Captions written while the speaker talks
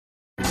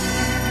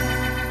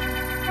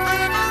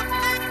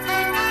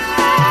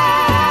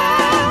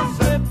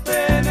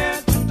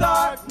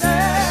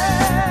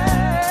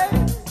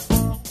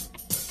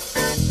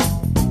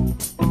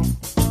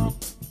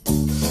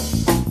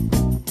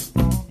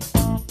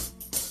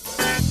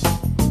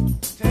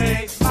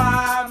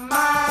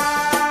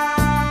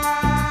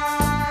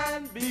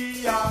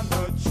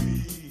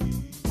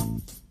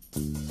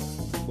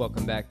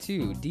welcome back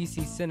to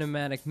DC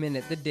Cinematic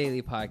Minute, the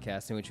daily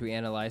podcast in which we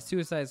analyze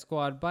Suicide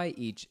Squad by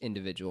each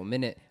individual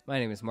minute. My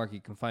name is Mark. You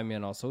can find me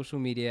on all social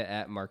media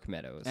at Mark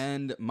Meadows.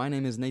 And my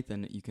name is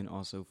Nathan. You can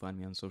also find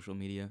me on social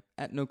media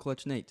at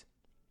NoClutchNate.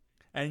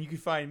 And you can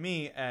find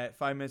me at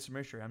 5 Minutes of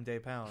Mystery. I'm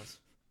Dave Palace.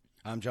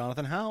 I'm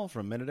Jonathan Howell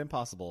from Minute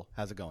Impossible.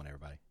 How's it going,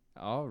 everybody?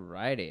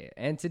 Alrighty.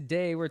 And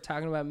today we're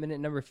talking about minute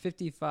number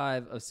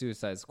 55 of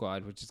Suicide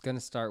Squad, which is going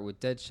to start with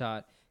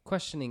Deadshot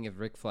questioning if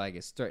Rick Flag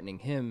is threatening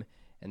him.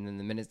 And then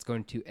the minute's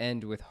going to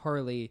end with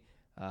Harley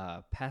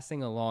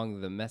passing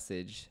along the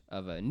message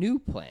of a new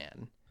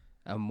plan,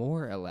 a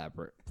more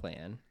elaborate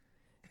plan,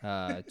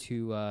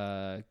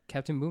 to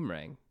Captain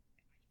Boomerang.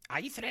 Are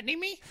you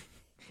threatening me?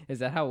 Is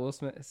that how Will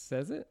Smith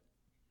says it?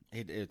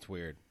 It's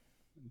weird.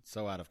 It's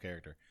so out of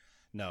character.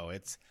 No,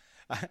 it's...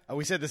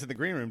 we said this in the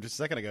green room just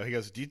a second ago. He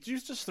goes, did you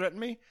just threaten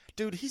me?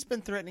 Dude, he's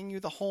been threatening you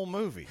the whole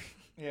movie.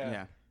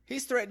 Yeah.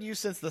 He's threatened you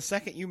since the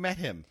second you met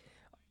him.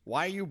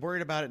 Why are you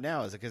worried about it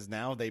now? Is it because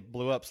now they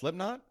blew up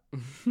Slipknot?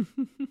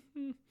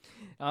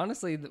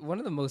 Honestly, one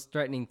of the most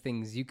threatening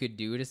things you could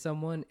do to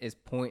someone is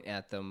point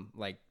at them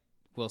like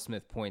Will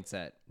Smith points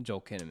at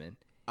Joel Kinnaman.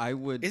 I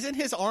would... Isn't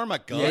his arm a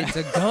gun? Yeah, it's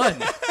a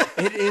gun.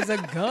 It is a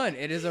gun.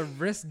 It is a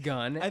wrist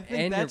gun. I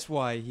think that's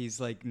why he's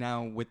like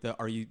now with the...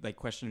 Are you like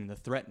questioning the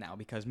threat now?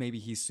 Because maybe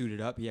he's suited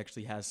up. He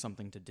actually has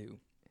something to do.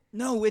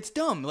 No, it's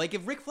dumb. Like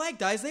if Rick Flag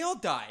dies, they all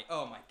die.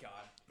 Oh my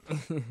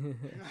God.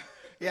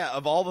 Yeah,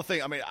 of all the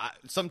things... I mean,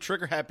 some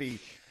trigger-happy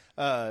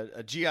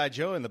G.I.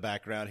 Joe in the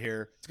background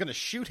here is going to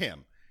shoot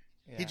him.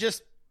 Yeah. He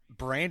just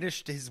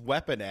brandished his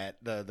weapon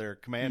at their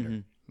commander.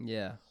 Mm-hmm.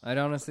 Yeah. I'd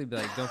honestly be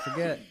like, don't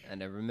forget, I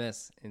never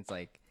miss. It's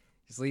like,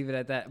 just leave it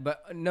at that.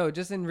 But no,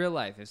 just in real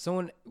life,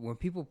 when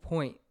people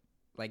point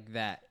like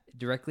that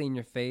directly in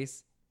your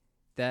face,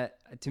 that,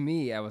 to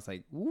me, I was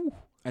like, ooh.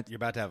 You're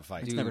about to have a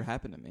fight. It's never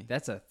happened to me.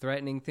 That's a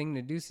threatening thing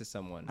to do to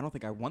someone. I don't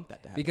think I want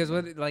that to happen. Because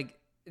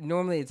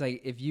normally it's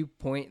like if you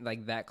point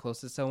like that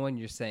close to someone,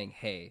 you're saying,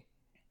 hey,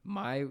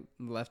 my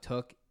left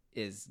hook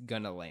is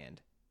gonna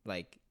land.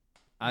 Like,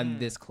 I'm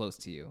this close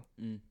to you.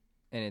 And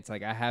it's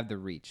like, I have the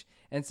reach.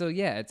 And so,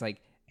 yeah, it's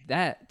like,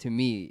 that to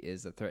me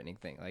is a threatening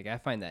thing. Like, I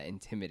find that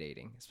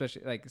intimidating,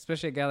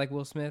 especially a guy like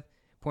Will Smith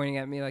pointing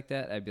at me like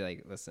that. I'd be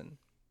like, listen,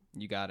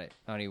 you got it.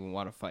 I don't even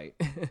want to fight.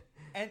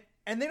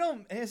 And they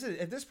don't,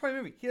 at this point in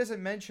the movie, he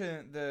doesn't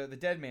mention the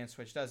dead man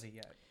switch, does he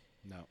yet?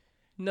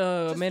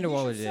 No, Just- Amanda you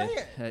Waller should did. say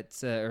it.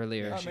 It's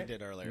earlier. She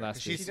did earlier.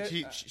 Last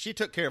week. She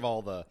took care of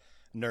all the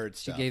nerd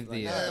stuff. gave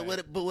the,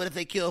 but what if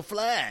they kill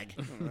Flag?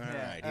 All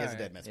right, he has a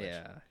dead man switch.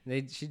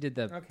 Yeah, she did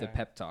the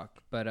pep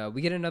talk, but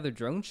we get another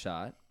drone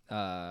shot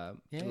out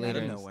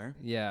later of nowhere.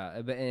 Yeah,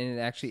 and it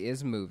actually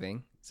is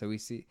moving. So we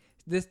see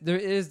this. There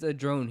is a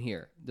drone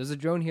here. There's a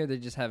drone here. They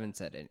just haven't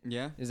said it.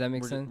 Yeah, does that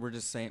make sense? We're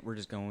just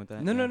going with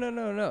that.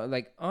 No.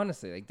 Like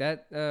honestly, like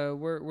that.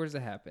 Where does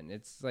it happen?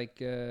 It's like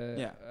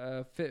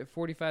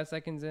 45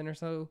 seconds in or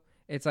so.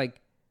 It's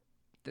like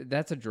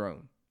that's a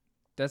drone.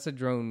 That's a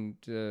drone.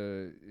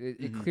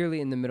 It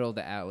clearly in the middle of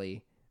the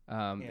alley.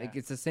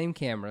 It's the same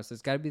camera, so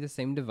it's got to be the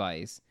same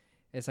device.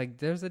 It's like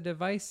there's a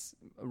device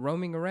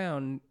roaming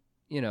around,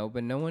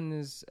 but no one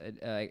is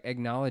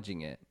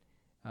acknowledging it.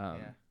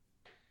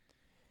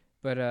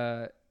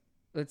 But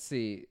let's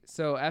see.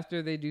 So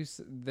after they do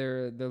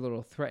their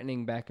little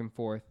threatening back and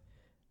forth,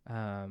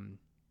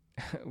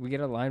 we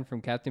get a line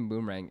from Captain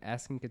Boomerang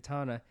asking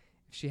Katana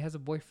if she has a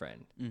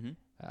boyfriend.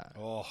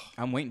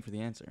 I'm waiting for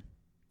the answer.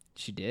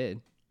 She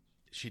did.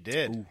 She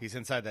did. Ooh. He's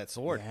inside that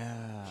sword.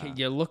 Yeah.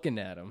 You're looking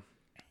at him.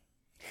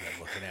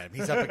 You're looking at him.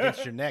 He's up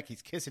against your neck.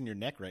 He's kissing your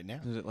neck right now.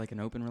 Is it like an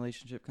open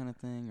relationship kind of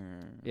thing,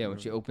 or? Yeah, when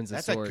she opens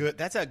the sword.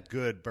 That's a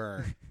good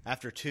burn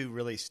after two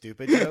really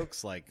stupid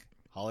jokes like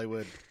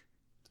Hollywood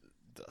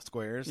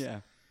Squares. Yeah,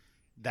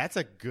 that's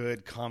a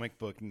good comic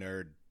book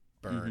nerd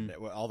burn.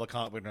 All the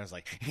comic book nerds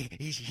like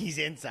he's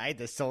inside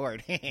the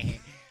sword. We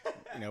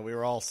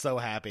were all so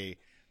happy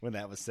when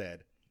that was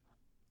said.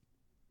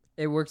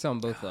 It works on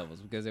both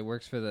levels because it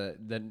works for the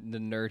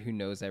nerd who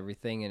knows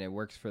everything, and it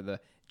works for the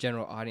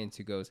general audience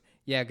who goes,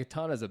 "Yeah,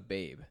 Katana's a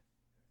babe,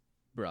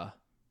 bruh."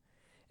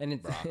 And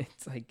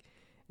it's like,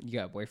 you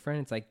got a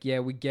boyfriend? It's like, yeah,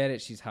 we get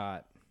it. She's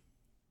hot.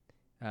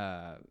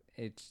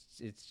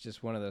 It's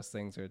just one of those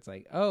things where it's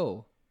like,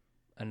 oh,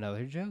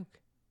 another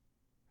joke.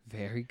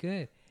 Very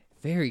good,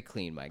 very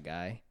clean, my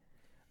guy.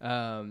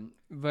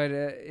 But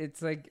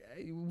it's like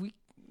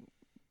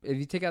if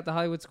you take out the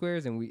Hollywood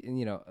Squares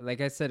and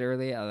like I said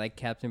earlier, I like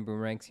Captain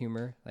Boomerang's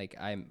humor. Like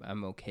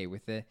I'm okay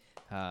with it.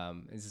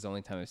 This is the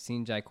only time I've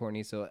seen Jai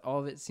Courtney, so all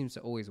of it seems to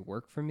always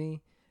work for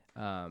me.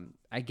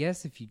 I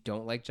guess if you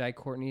don't like Jai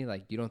Courtney,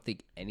 like you don't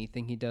think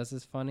anything he does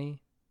is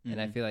funny, and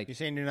I feel like you're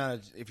saying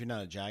if you're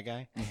not a Jai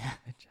guy.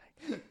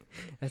 Yeah,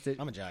 that's it.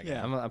 I'm a Jai guy.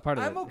 Yeah, I'm part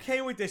of it. I'm okay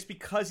with this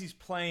because he's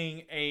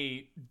playing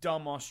a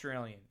dumb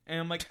Australian, and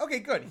I'm like, okay,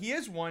 good. He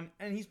is one,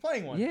 and he's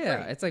playing one. Yeah,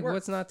 Great. it's like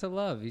what's not to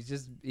love?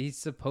 He's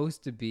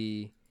supposed to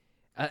be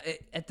at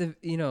the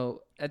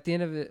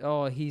end of it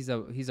all. He's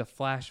a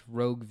Flash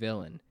rogue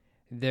villain.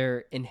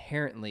 They're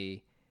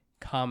inherently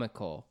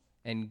comical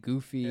and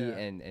goofy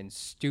and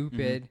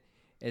stupid.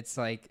 It's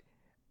like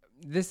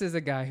this is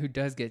a guy who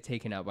does get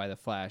taken out by the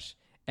Flash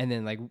and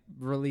then like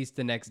released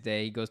the next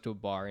day. He goes to a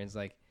bar and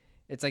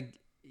it's like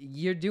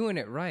you're doing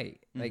it right.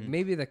 Like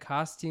maybe the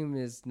costume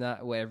is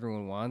not what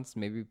everyone wants.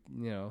 Maybe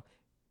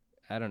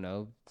I don't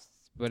know,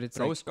 but it's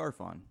Throw like a scarf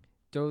on.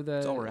 throw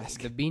That's all we're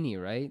asking. the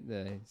beanie, right?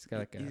 It's got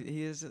like a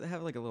He is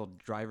have like a little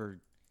driver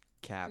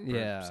cap or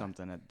Yeah.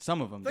 something.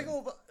 Some of them. Like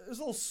those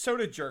little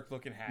soda jerk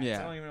looking hats. Yeah.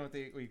 I don't even know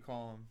what you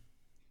call them.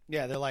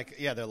 Yeah, they're like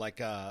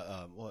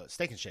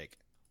Steak and Shake.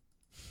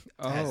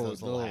 oh Has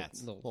those little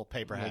hats, little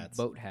paper little hats.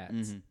 boat hats.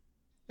 Mm-hmm.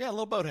 Yeah,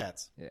 little boat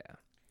hats. Yeah.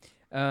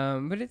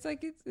 But it's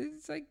like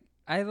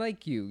I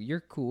like you. You're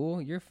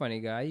cool. You're a funny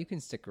guy. You can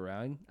stick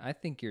around. I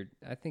think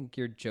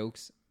your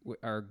jokes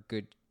are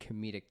good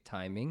comedic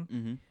timing.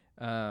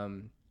 Mm-hmm.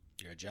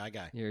 You're a Jai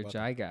guy. You're a Welcome.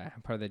 Jai guy.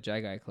 I'm part of the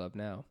Jai Guy Club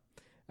now.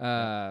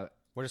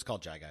 We're just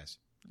called Jai guys.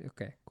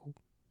 Okay, cool.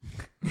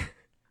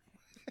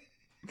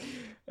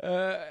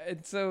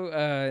 And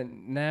so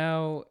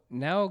now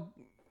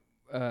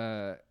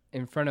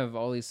in front of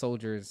all these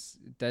soldiers,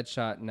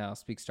 Deadshot now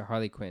speaks to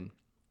Harley Quinn.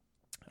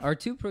 Our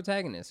two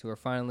protagonists who are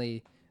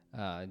finally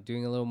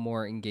doing a little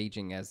more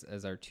engaging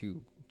as our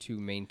two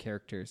main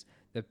characters.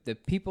 The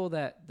people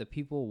that the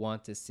people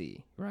want to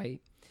see,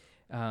 right?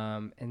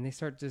 And they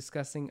start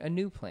discussing a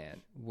new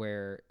plan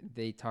where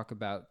they talk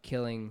about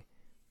killing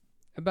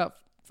about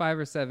 5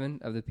 or 7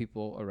 of the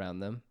people around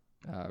them.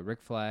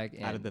 Rick Flag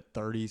and Out of the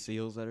 30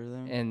 seals that are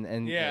there.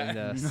 and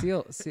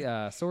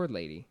Yeah. sword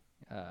lady.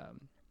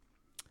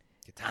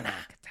 Katana.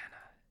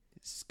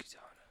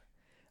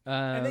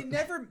 And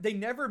they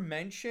never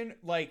mention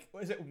like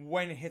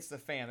when it hits the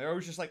fan. They're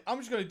always just like, I'm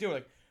just gonna do it.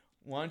 Like,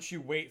 why don't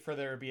you wait for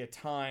there to be a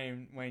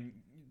time when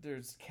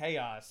there's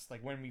chaos,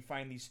 like when we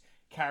find these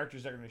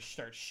characters that are gonna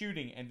start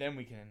shooting, and then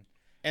we can.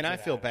 And I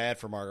get feel at it. bad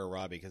for Margot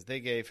Robbie because they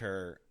gave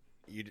her.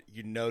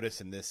 You notice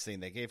in this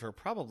scene they gave her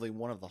probably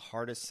one of the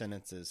hardest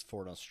sentences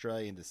for an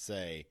Australian to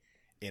say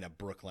in a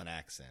Brooklyn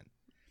accent.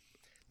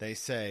 They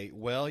say,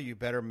 "Well, you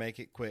better make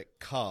it quick,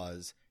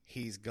 'cause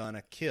he's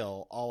gonna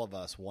kill all of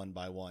us one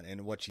by one."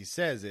 And what she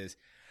says is,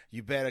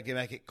 "You better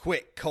make it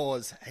quick,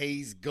 'cause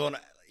he's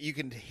gonna." You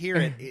can hear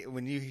it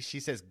when she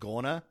says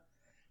 "gonna."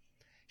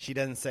 She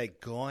doesn't say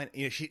 "going."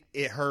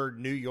 Her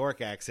New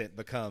York accent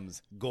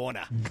becomes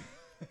 "gonna."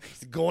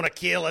 He's gonna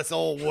kill us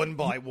all one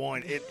by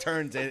one. It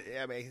turns.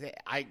 I mean,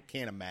 I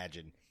can't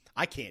imagine.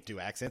 I can't do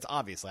accents.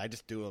 Obviously, I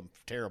just do them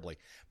terribly.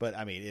 But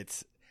I mean,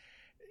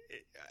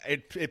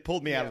 it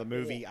pulled me out of the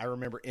movie. I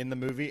remember in the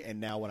movie, and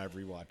now when I've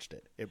rewatched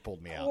it, it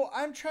pulled me out. Well,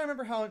 I'm trying to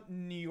remember how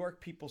New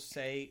York people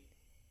say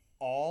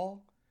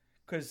 "all,"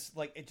 because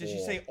like does she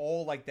say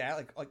 "all" like that?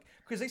 Like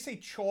because they say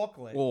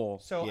chocolate. All.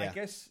 So Yeah.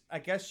 I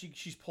guess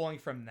she's pulling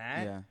from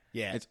that. Yeah.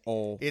 Yeah, It's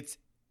all.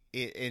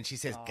 And she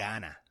says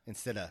Ghana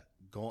instead of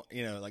go.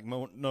 Like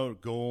no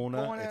Gona.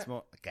 Gonna. It's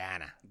more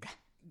Ghana.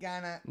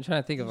 Ghana. I'm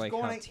trying to think of He's like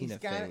gonna- how he's Tina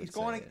gonna- Fey would he's say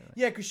going it. to,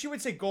 yeah, because she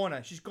would say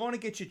 "gonna." She's going to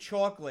get you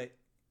chocolate,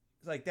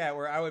 like that.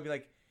 Where I would be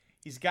like,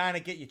 "He's gonna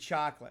get you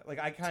chocolate." Like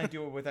I kind of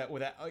do it with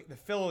the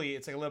Philly.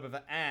 It's like a little bit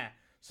of an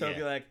So it'd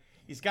be like,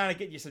 "He's gonna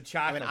get you some I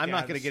chocolate." mean, I'm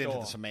not going to get into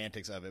the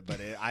semantics of it, but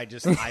I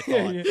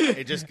thought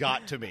it just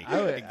got to me.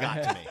 It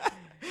got to me.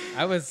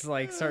 I was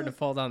like starting to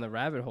fall down the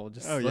rabbit hole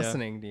just Oh, yeah.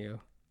 listening to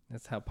you.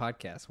 That's how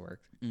podcasts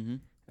work. Mm-hmm.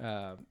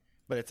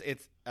 But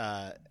it's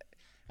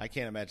I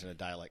can't imagine a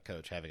dialect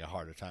coach having a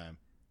harder time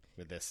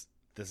with this.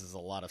 This is a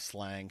lot of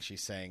slang.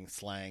 She's saying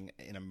slang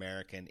in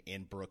American,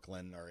 in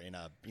Brooklyn, or in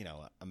a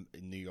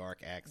New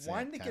York accent. Why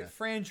didn't they kinda. get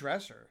Fran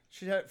Dresser?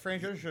 Fran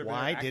Dresser should have been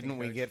Why our acting didn't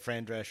we coach. get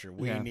Fran Drescher?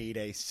 We Yeah. need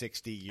a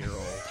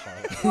 60-year-old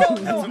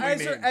Harley. No,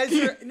 That's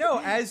what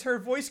we as her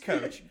voice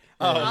coach.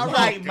 Oh, All my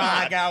right,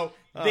 God. Margot,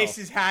 Oh. this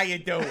is how you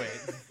do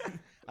it.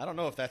 I don't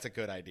know if that's a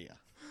good idea.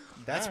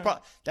 That's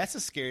that's the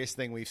scariest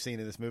thing we've seen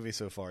in this movie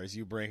so far is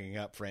you bringing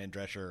up Fran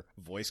Drescher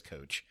voice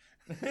coach.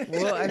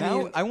 Well, I Now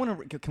mean, I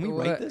want to. Can we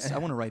what- write this? I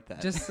want to write that.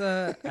 just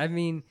I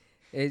mean,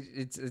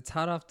 it's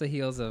hot off the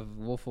heels of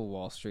Wolf of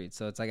Wall Street,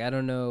 so it's like I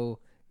don't know.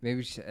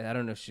 Maybe I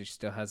don't know if she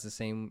still has the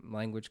same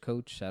language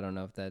coach. I don't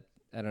know if that.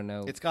 I don't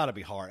know. It's got to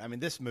be hard. I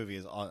mean, this movie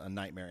is a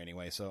nightmare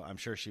anyway, so I'm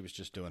sure she was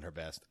just doing her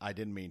best. I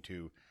didn't mean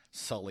to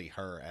sully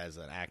her as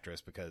an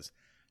actress because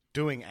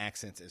doing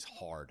accents is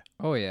hard.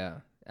 Oh yeah,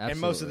 absolutely. And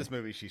most of this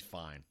movie, she's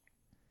fine.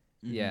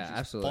 yeah, She's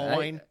absolutely.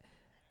 fine,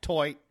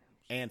 toy,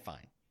 and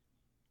fine.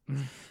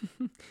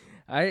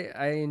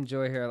 I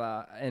enjoy her a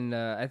lot, and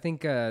I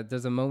think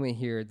there's a moment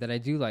here that I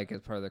do like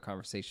as part of the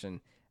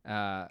conversation.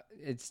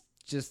 It's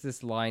just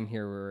this line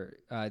here where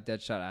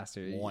Deadshot asks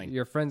her, Wine.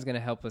 "Your friend's gonna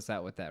help us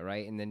out with that,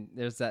 right?" And then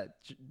there's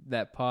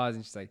that pause,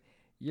 and she's like,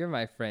 "You're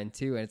my friend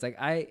too." And it's like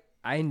I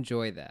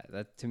enjoy that.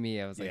 That to me,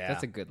 I was like, Yeah.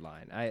 that's a good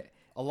line.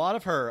 A lot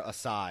of her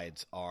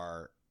asides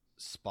are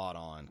spot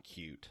on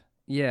cute.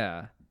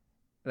 Yeah,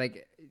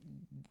 like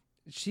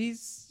she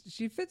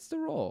fits the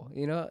role,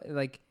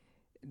 like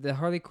the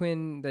Harley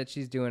Quinn that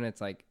she's doing. It's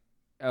like,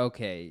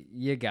 okay,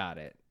 you got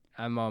it.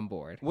 I'm on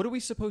board. What are we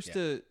supposed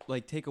to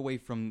like take away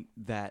from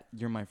that?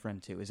 You're my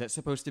friend too. Is that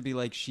supposed to be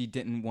like she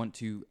didn't want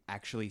to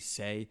actually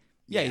say,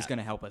 "Yeah, he's Yeah. going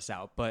to help us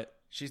out," but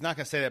she's not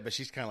gonna say that, but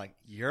she's kind of like,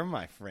 "You're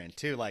my friend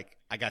too. Like,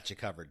 I got you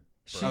covered."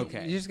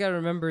 Okay. You just got to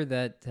remember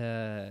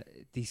that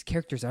these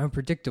characters are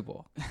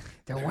unpredictable.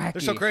 They're wacky.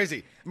 They're so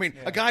crazy. I mean,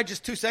 a guy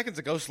just 2 seconds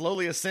ago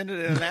slowly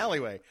ascended in an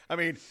alleyway. I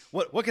mean,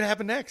 what could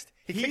happen next?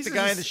 He kicked a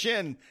guy in the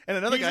shin, and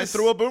another guy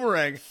threw a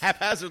boomerang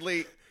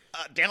haphazardly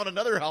down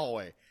another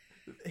hallway.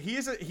 He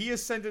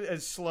ascended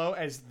as slow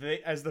as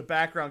the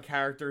background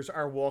characters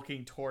are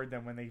walking toward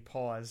them when they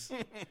pause.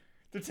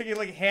 They're taking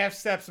like half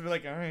steps and be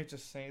like, all right,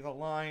 just say the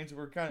lines.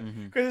 We're kind of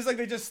because it's like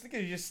they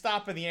just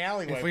stop in the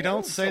alleyway. If we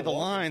don't say the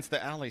lines,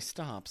 the alley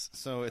stops.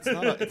 So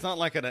it's not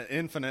like an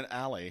infinite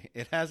alley.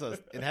 It has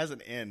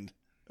an end.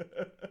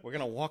 We're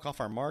gonna walk off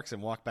our marks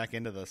and walk back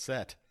into the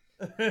set.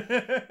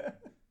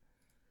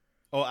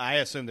 Oh, I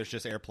assume there's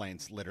just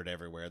airplanes littered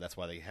everywhere. That's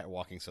why they're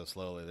walking so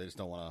slowly. They just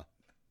don't want to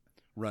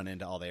run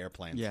into all the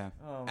airplanes. Yeah.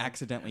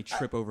 Accidentally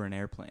trip over an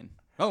airplane.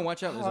 Oh,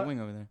 watch out! There's a wing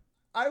over there.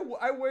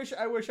 I wish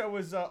I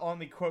was on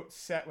the quote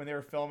set when they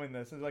were filming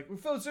this. It's like, we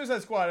filmed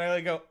Suicide Squad, and I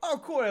like go, oh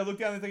cool. And I look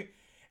down and think,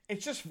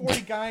 it's just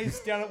 40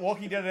 guys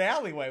walking down an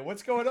alleyway.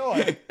 What's going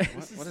on?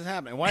 What is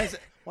happening? Why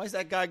is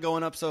that guy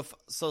going up so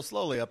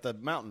slowly up the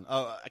mountain?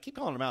 Oh, I keep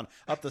calling it a mountain.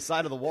 Up the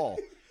side of the wall.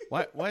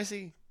 Why is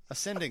he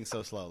ascending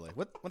so slowly?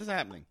 What is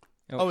happening?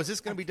 Oh, is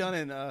this going to be done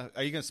in? Are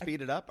you going to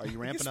speed it up? Are you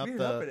ramping up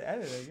the? Up in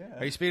editing, yeah.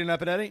 Are you speeding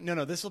up at editing?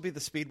 No. This will be the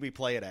speed we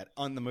play it at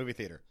on the movie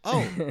theater.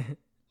 Oh,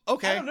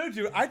 okay. I don't know,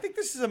 dude. I think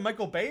this is a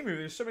Michael Bay movie.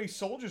 There's so many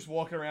soldiers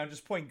walking around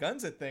just pointing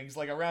guns at things,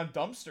 like around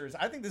dumpsters.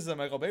 I think this is a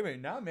Michael Bay movie.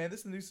 Nah, man,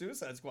 this is the new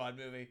Suicide Squad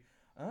movie.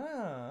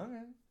 Oh,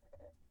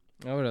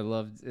 okay. I would have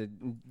loved it.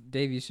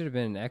 Dave, you should have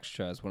been an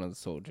extra as one of the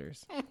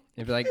soldiers.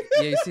 You'd be like,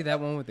 yeah, you see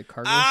that one with the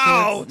cargo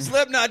Ow! shorts?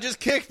 Slipknot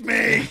just kicked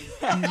me.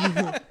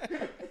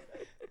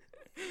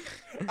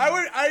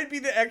 I'd be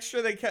the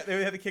extra they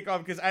would have to kick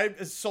off because I'm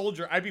a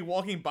soldier. I'd be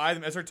walking by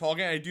them as they're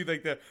talking. And I do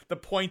like the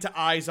point to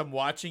eyes. I'm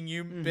watching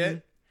you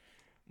bit.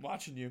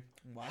 Watching you.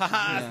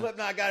 Haha,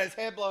 Slipknot got his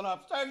head blown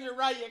off. Serves you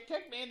right, you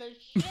kicked me in the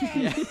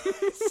shin.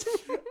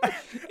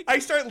 I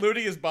start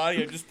looting his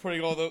body. I'm just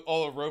putting all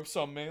the ropes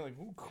on me. Like,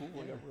 oh, cool,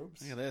 I got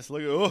ropes. Look at this.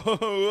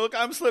 Look,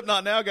 I'm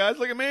Slipknot now, guys.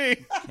 Look at me.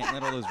 Can't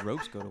let all those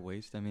ropes go to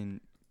waste. I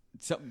mean,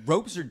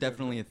 ropes are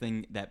definitely a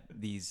thing that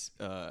these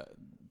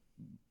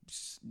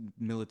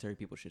military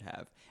people should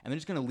have. And they're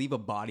just going to leave a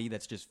body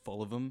that's just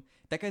full of them.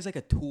 That guy's like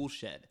a tool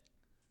shed.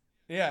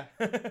 Yeah.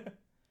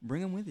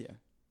 Bring him with you.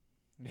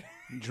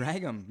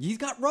 Drag him. He's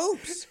got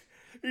ropes.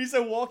 He's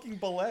a walking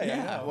ballet.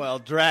 Yeah. Well,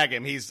 drag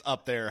him. He's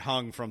up there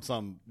hung from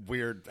some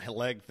weird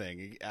leg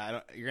thing. You're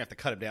going to have to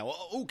cut him down.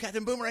 Oh,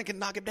 Captain Boomerang can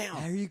knock him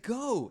down. There you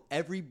go.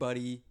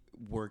 Everybody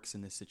works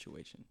in this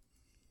situation.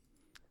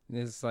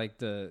 It's like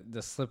the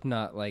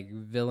Slipknot like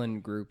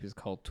villain group is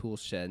called Tool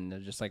Shed, and they're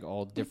just like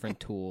all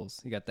different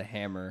tools. You got the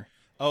hammer.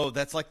 Oh,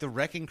 that's like the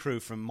Wrecking Crew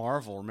from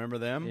Marvel. Remember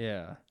them?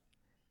 Yeah.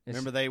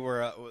 Remember they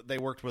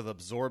worked with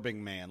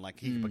Absorbing Man.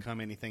 Like he could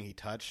become anything he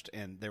touched,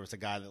 and there was a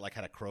guy that like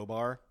had a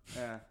crowbar.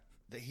 Yeah.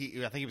 I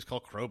think he was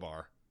called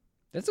Crowbar.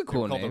 That's a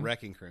cool Called name. the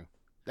Wrecking Crew.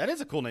 That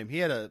is a cool name. He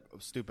had a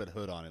stupid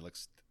hood on. It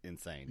looks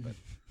insane, but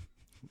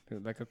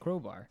Like a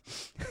crowbar.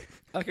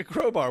 like a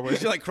crowbar.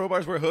 Was you like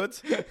crowbars wear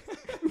hoods? You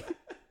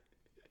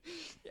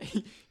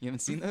haven't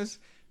seen those?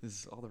 This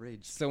is all the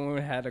rage.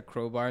 Someone had a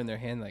crowbar in their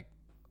hand, like,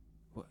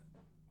 what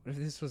if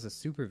this was a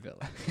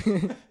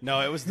supervillain?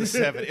 No, it was the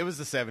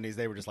 70s.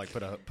 They were just like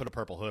put a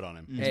purple hood on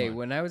him. Hey,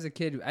 when I was a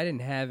kid, I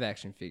didn't have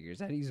action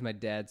figures. I had to use my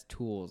dad's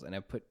tools, and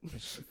I put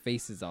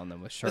faces on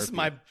them with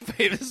Sharpie.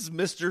 This is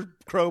Mr.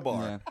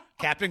 Crowbar. Yeah.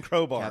 Captain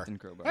Crowbar. Captain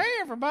Crowbar. Hey,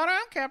 everybody,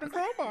 I'm Captain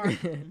Crowbar.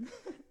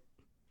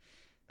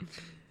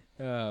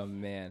 Oh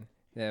man,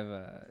 they have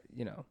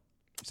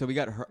So we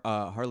got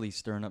Harley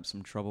stirring up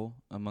some trouble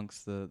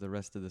amongst the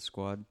rest of the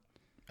squad.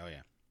 Oh,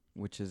 yeah.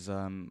 Which is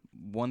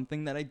one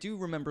thing that I do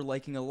remember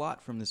liking a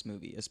lot from this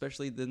movie,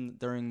 especially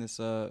during this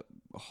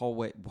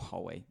hallway.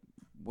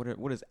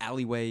 What is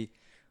alleyway?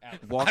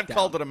 Walk I've down.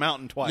 called it a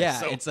mountain twice. Yeah,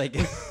 so. it's like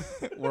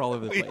we're all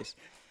over the place.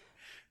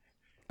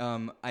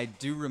 I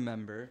do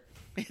remember.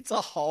 It's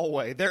a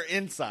hallway. They're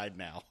inside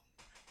now.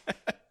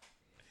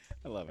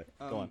 I love it.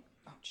 Go on.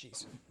 Oh,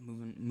 jeez,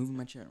 moving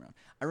my chair around.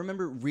 I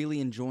remember really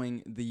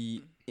enjoying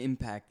the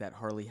impact that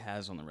Harley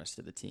has on the rest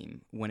of the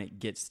team when it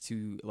gets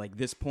to like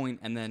this point,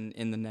 and then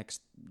in the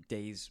next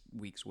days,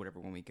 weeks, whatever,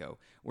 when we go,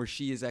 where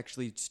she is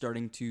actually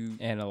starting to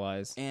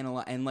analyze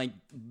and like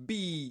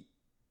be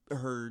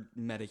her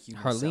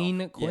metahuman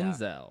Harleen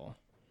self.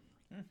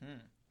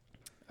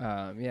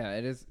 Quinzel. Yeah,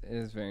 it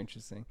is very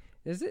interesting.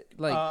 Is it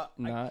like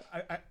not?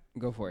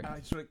 Go for it. I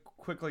just want to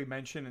quickly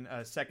mention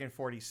in second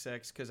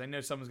 46 because I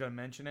know someone's going to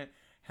mention it.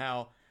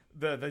 How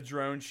the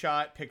drone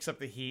shot picks up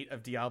the heat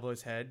of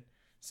Diablo's head.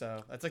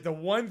 So that's like the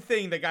one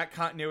thing that got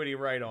continuity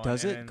right on.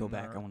 Does it? Go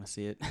back. I want to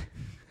see it.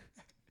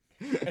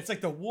 It's like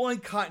the one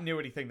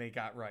continuity thing they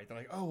got right. They're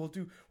like, oh,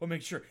 we'll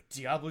make sure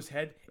Diablo's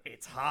head,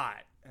 it's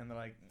hot. And they're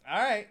like,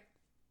 all right.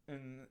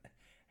 And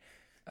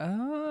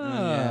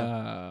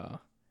Oh.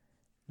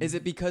 Is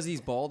it because he's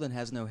bald and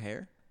has no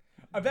hair?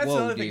 that's Whoa,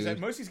 another thing. Is dude.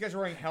 that most of these guys are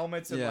wearing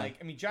helmets. And Yeah. like,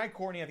 I mean, Jai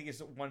Courtney, I think, is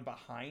the one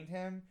behind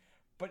him.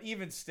 But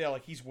even still,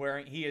 like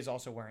he is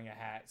also wearing a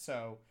hat.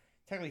 So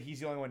technically, he's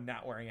the only one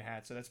not wearing a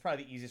hat. So that's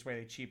probably the easiest way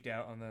they cheaped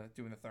out on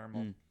doing the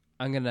thermal.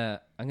 I'm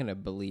gonna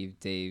believe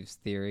Dave's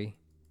theory.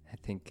 I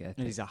think And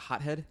he's a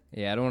hothead.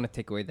 yeah. I don't want to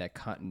take away that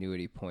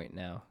continuity point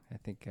now. I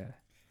think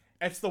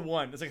That's the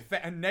one. It's like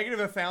a negative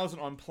 1,000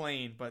 on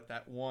plane, but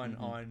that one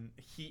on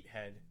Heat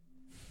Head.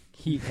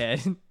 Heat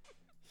Head.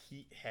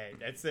 Heat Head.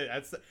 That's it.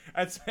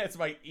 That's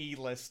my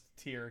E-list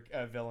tier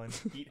villain.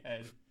 Heat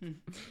Head.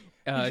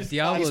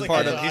 Diablo's He's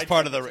part of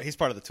He's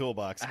part of the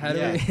toolbox. How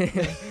do we?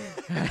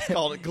 He's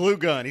called Glue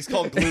Gun. He's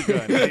called Glue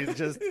Gun. He's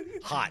just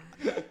hot.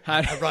 How,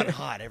 I run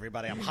hot,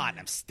 everybody. I'm hot and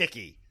I'm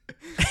sticky.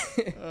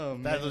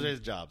 Those are his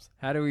jobs.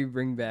 how do we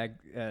bring back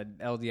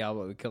El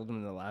Diablo? We killed him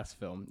in the last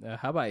film.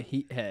 How about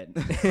Heat Head?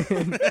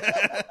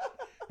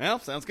 Well,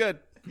 sounds good.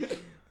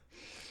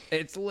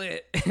 It's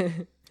lit.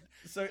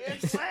 So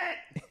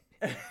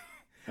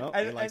Oh,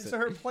 and so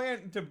her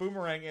plan to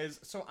Boomerang is,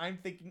 so I'm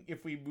thinking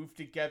if we move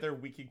together,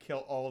 we can kill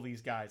all of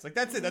these guys. Like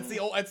that's it. That's the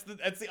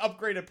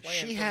upgraded plan.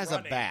 She for has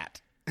running. a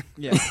bat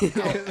Yeah.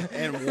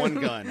 and one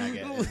gun, I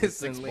guess.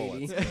 Listen, 6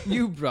 lady, bullets.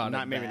 you brought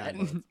Not a maybe bat.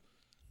 not bullets.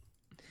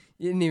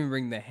 You didn't even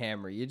bring the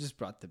hammer. You just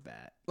brought the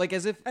bat. Like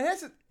as if And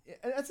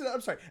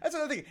I'm sorry. That's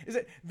another thing. Is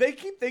that they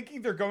keep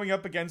thinking they're going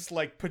up against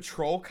like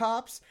patrol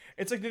cops.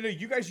 It's like no,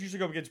 you guys usually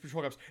go against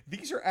patrol cops.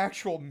 These are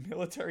actual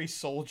military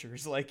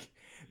soldiers. Like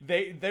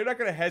they're not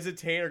going to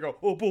hesitate or go,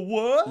 oh, but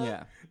what?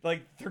 Yeah.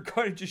 Like they're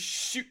going to just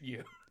shoot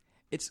you.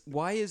 it's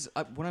why is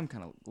what I'm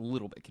kind of a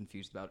little bit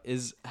confused about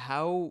is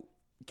how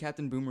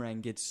Captain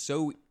Boomerang gets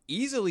so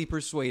easily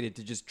persuaded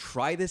to just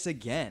try this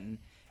again,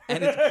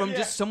 and it's from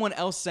just someone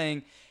else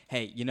saying,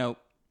 "Hey,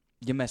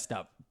 you messed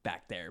up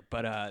back there,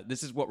 but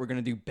this is what we're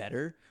gonna do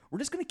better. We're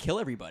just gonna kill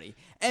everybody."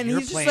 And Your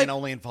he's just plan like,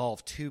 only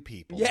involved 2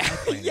 people. Yeah, My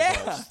plan yeah.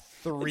 involves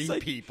 3 It's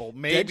like people.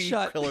 Maybe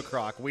Deadshot. Killer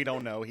Croc. We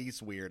don't know.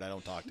 He's weird. I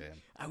don't talk to him.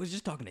 I was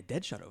just talking to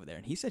Deadshot over there,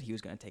 and he said he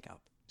was gonna take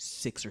out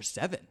 6 or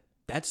 7.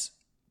 That's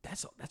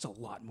a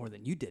lot more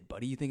than you did,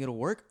 buddy. You think it'll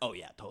work? Oh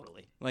yeah,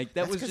 totally. Like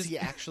that That's was because just he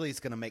actually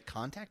is going to make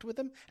contact with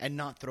him and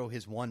not throw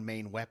his one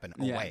main weapon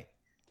Yeah. away.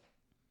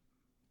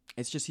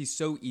 It's just he's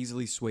so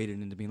easily swayed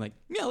into being like,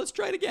 yeah, let's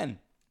try it again.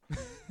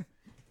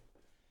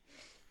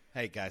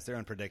 Hey guys, they're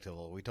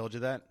unpredictable. We told you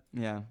that.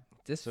 Yeah,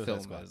 This Suicide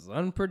film Squad. is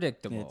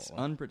unpredictable. it's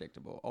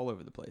unpredictable all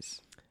over the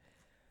place.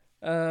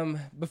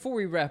 Before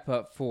we wrap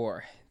up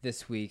for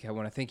this week, I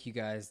want to thank you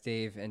guys,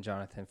 Dave and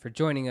Jonathan, for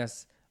joining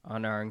us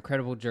on our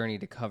incredible journey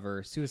to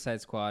cover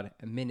Suicide Squad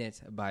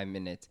minute by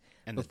minute.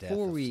 And the death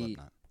Before of we,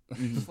 Slipknot.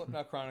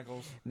 Slipknot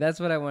Chronicles. that's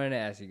what I wanted to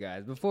ask you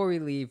guys. Before we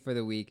leave for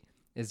the week,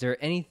 is there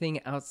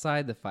anything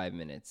outside the 5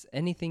 minutes?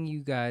 Anything you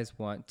guys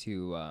want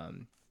to,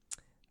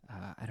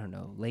 I don't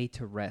know, lay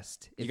to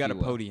rest? You if got a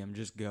will? podium,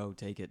 just go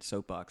take it.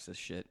 Soapbox this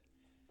shit.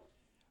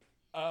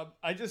 Like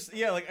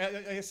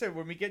I said,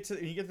 when you get to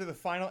the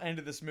final end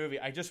of this movie,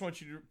 I just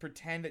want you to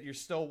pretend that you're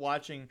still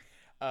watching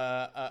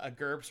a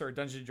GURPS or a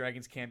Dungeons and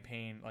Dragons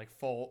campaign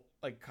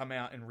come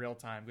out in real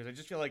time, because I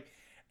just feel like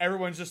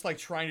everyone's just like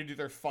trying to do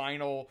their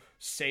final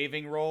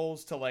saving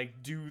rolls to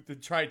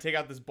try to take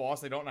out this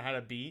boss they don't know how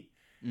to beat.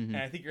 And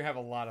I think you're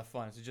having a lot of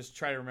fun. So just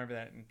try to remember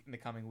that in the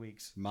coming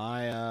weeks.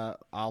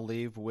 I'll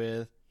leave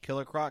with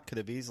Killer Croc could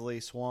have easily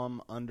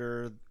swum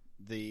under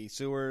the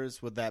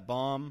sewers with that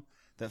bomb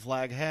that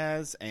Flag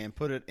has and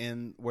put it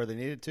in where they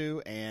needed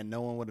to, and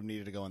no one would have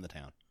needed to go in the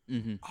town.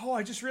 Oh,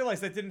 I just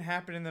realized that didn't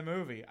happen in the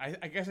movie.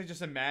 I guess I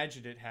just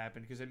imagined it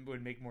happened because it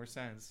would make more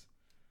sense.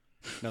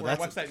 No, I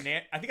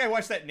think I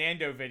watched that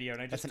Nando video,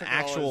 and I that's just an took it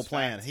all actual as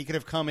plan. facts. He could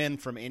have come in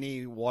from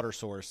any water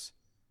source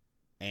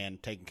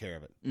and taken care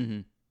of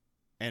it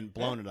and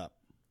blown it up.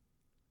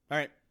 All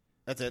right,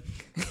 that's it.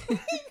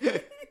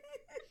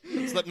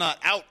 Slipknot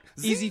out.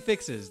 Easy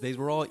fixes. These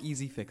were all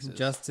easy fixes.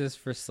 Justice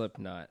for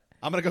Slipknot.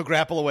 I'm gonna go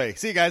grapple away.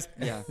 See you guys.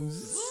 yeah.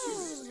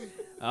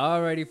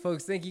 Alrighty,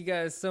 folks. Thank you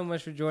guys so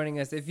much for joining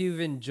us. If you've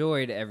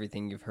enjoyed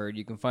everything you've heard,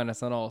 you can find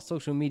us on all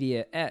social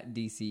media at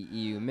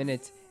DCEU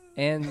Minute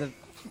and the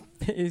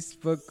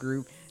Facebook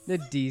group, the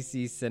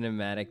DC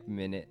Cinematic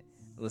Minute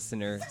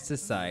Listener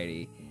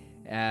Society.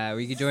 Where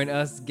you can join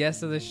us,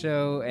 guests of the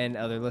show, and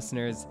other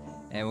listeners.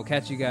 And we'll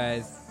catch you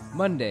guys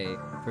Monday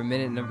for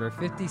minute number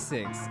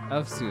 56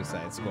 of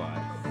Suicide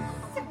Squad.